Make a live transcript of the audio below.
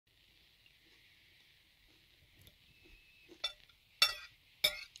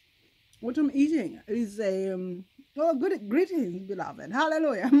What I'm eating is a oh, good greetings, beloved.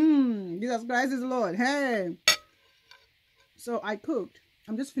 Hallelujah. Jesus Christ is Lord. Hey. So I cooked.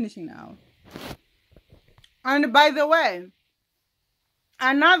 I'm just finishing now. And by the way,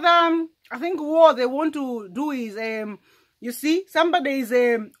 another I think what they want to do is you see, somebody is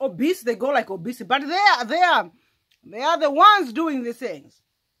obese, they go like obese, but they are the ones doing these things,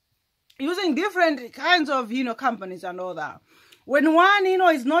 using different kinds of companies and all that. When one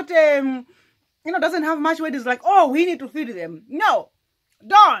is not doesn't have much weight, it's like, oh, we need to feed them. No,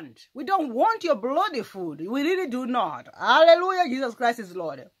 don't. We don't want your bloody food. We really do not. Hallelujah. Jesus Christ is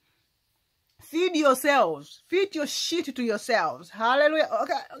Lord. Feed yourselves. Feed your shit to yourselves. Hallelujah.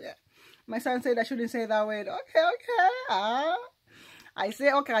 Okay. My son said I shouldn't say that word. Okay. I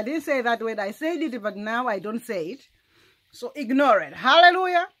say, okay, I didn't say that word. I said it, but now I don't say it. So ignore it.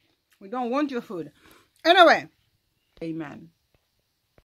 Hallelujah. We don't want your food. Anyway. Amen.